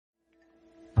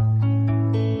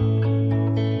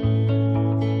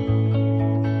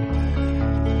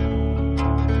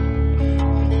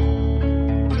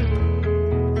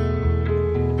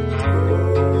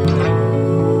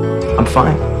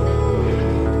fine.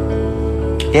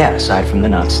 Yeah, aside from the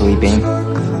not sleeping,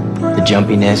 the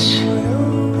jumpiness,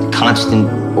 constant,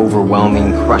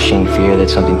 overwhelming, crushing fear that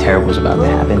something terrible is about to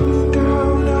happen.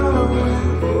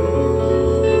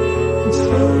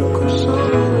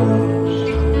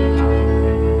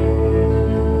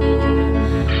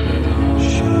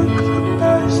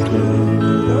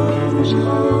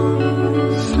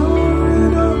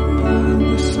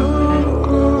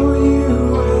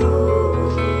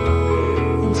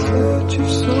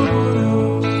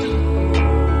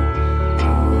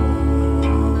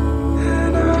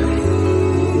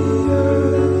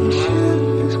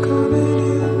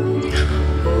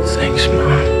 Thanks,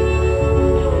 Mom.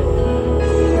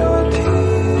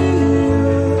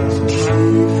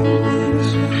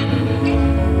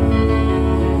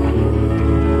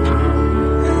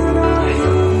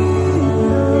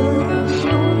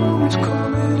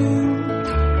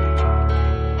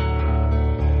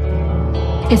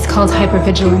 It's called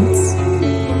hypervigilance,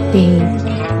 the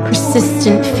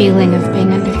persistent feeling of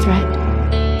being under threat.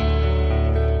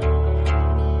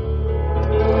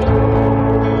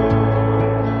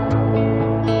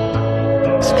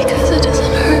 It's because it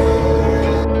doesn't hurt.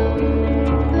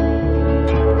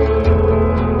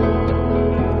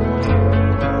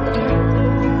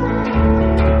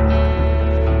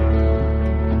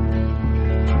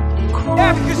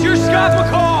 Yeah, because you're Scott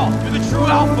McCall. You're the true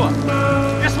alpha.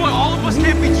 Guess what? All of us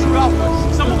can't be true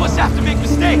alphas. Some of us have to make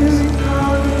mistakes.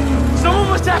 Some of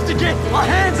us have to get our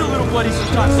hands a little bloody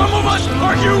sometimes. Some of us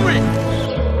are human.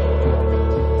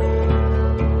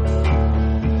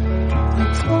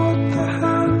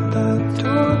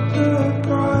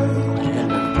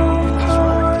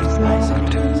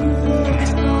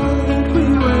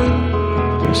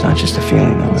 It's not just a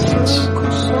feeling, though.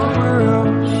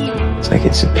 It's like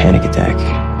it's a panic attack.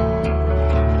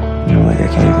 You know, like I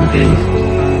can't even breathe.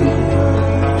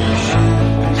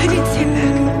 I didn't say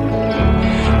that.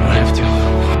 I don't have to.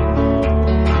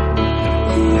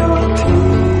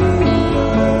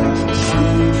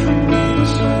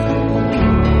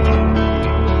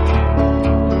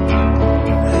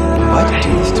 Why do you do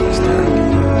this to us, Derek?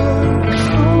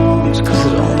 It's because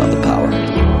it's all about the power.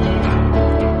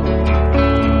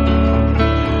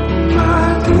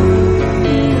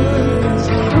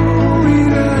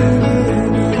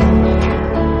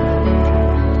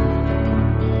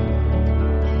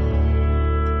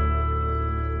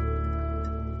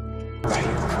 Right,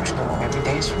 first go every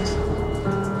day is with.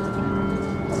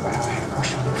 What about how I had a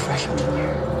crush on you freshman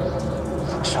year,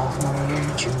 sophomore year,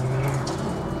 junior year?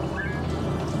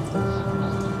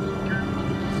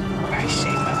 How you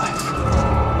saved my life.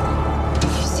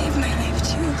 You saved my life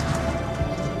too.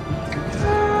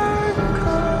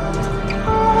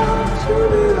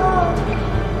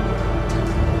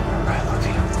 I love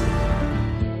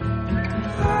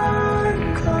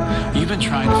you. You've been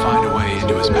trying to find a way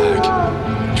into his back,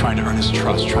 trying to earn his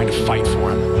trust, trying to fight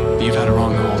for him. But you've had it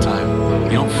wrong the whole time.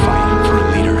 You don't fight for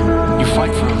a leader. You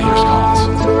fight for a leader's cause.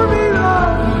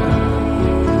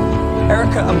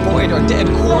 Erica and Boyd are dead.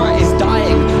 Cora is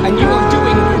dying, and you are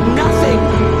doing nothing.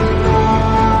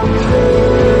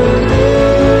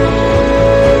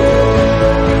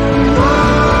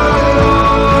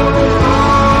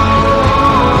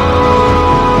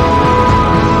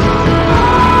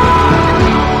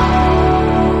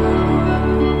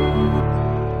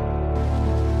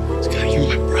 Scott, you're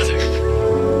my brother.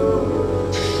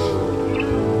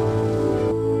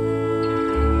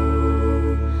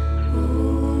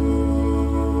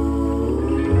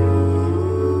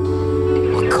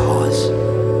 What cause?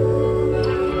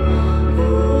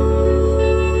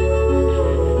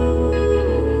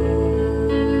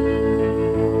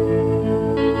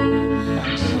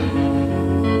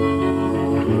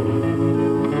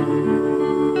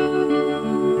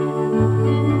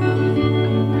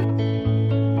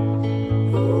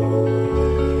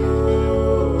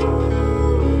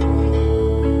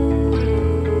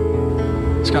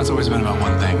 Scott's always been about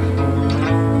one thing.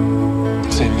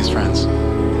 Saving his friends.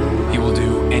 He will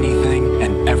do anything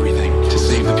and everything to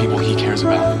save the people he cares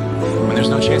about. When there's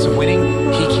no chance of winning,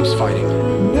 he keeps fighting.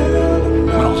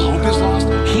 When all hope is lost,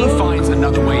 he finds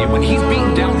another way. And when he's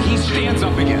beaten down, he stands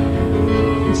up again.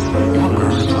 You want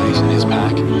wherever he plays in his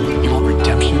pack. You want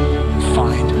redemption.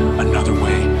 Find another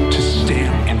way to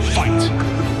stand and fight.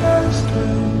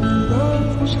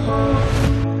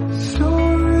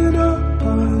 Storing up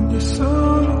on your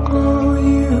soul, call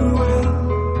you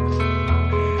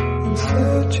in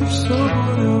search of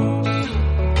someone else.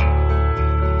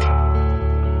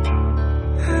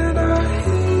 And I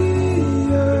hear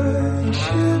your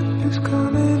ship is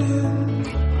coming in.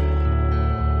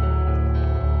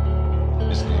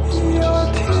 His name's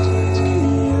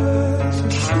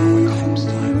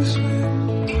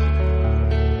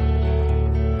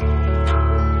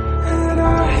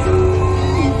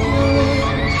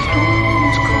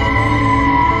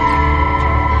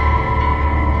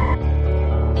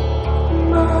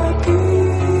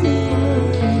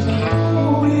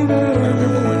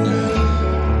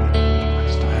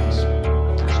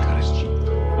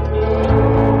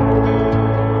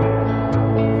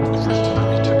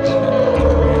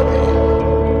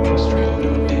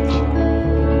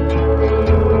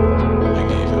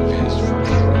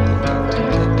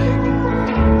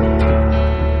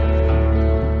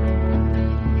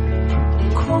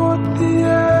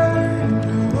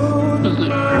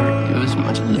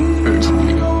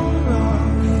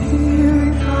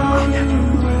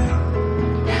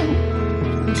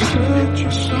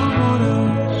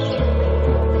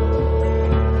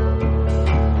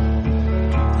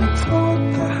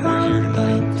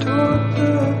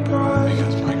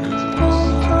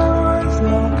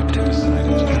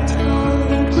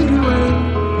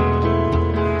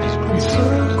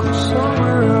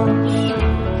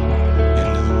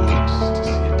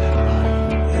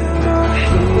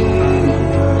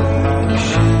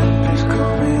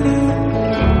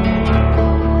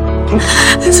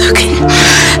It's okay.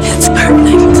 It's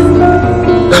perfect.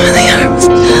 I'm in the arms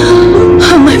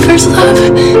of my first love.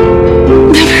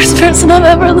 The first person I've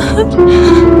ever loved.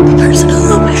 The person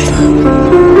I'll always love.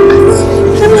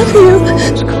 I love you.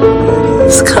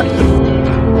 Scott.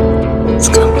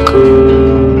 Scott McCall.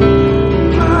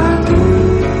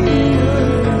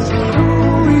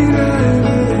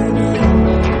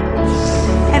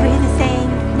 Ever hear the saying,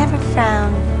 never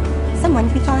frown. Someone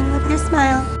could be falling in love with your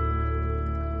smile.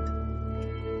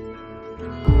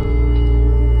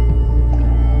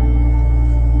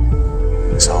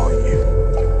 It's all you.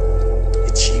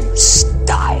 It's you,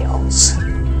 Styles.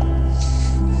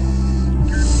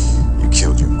 You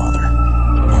killed your mother.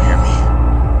 You hear me?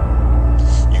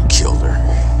 You killed her.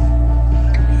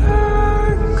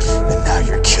 And now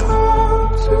you're killing me.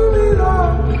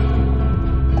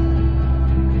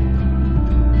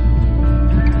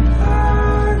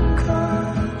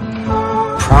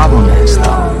 Problem is,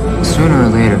 though, sooner or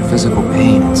later, physical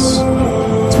pain it's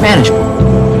manageable.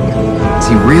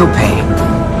 See, real pain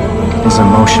is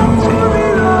emotional pain.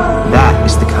 That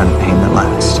is the kind of pain that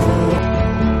lasts.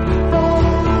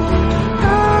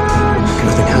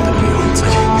 Nothing happened to you. It's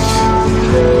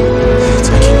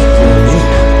like you were in.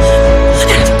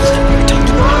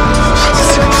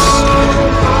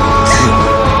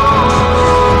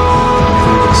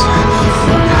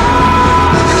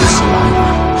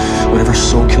 Whatever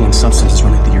soul-killing substance is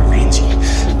running through your veins,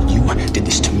 you did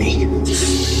this to me.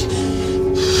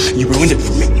 You ruined it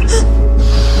for me.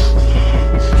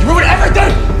 You ruined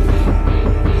everything!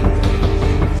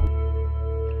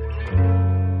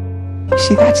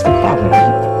 See, that's the problem.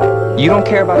 You don't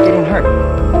care about getting hurt.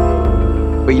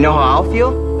 But you know how I'll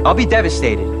feel? I'll be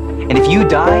devastated. And if you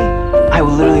die, I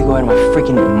will literally go out of my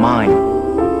freaking mind.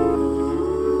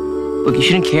 Look, you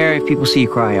shouldn't care if people see you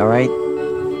cry, all right?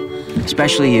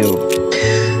 Especially you.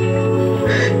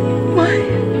 Why?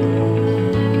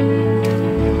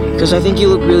 Because I think you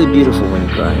look really beautiful when you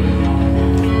cry.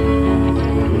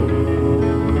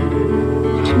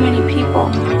 Too many people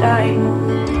die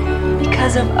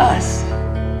because of us.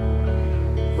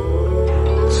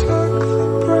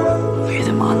 We're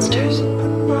the monsters.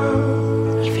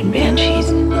 Even banshees.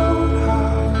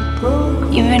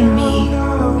 Even me.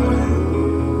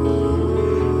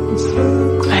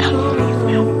 I don't believe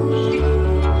now.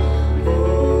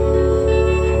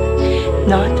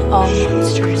 Not all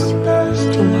monsters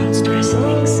do monstrous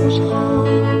things.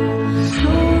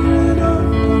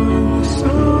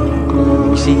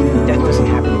 You see, death doesn't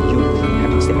happen to you. It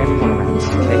happens to everyone around you,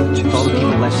 okay? It's all the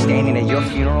people left standing at your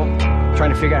funeral,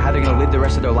 trying to figure out how they're going to live the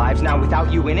rest of their lives now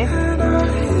without you in it.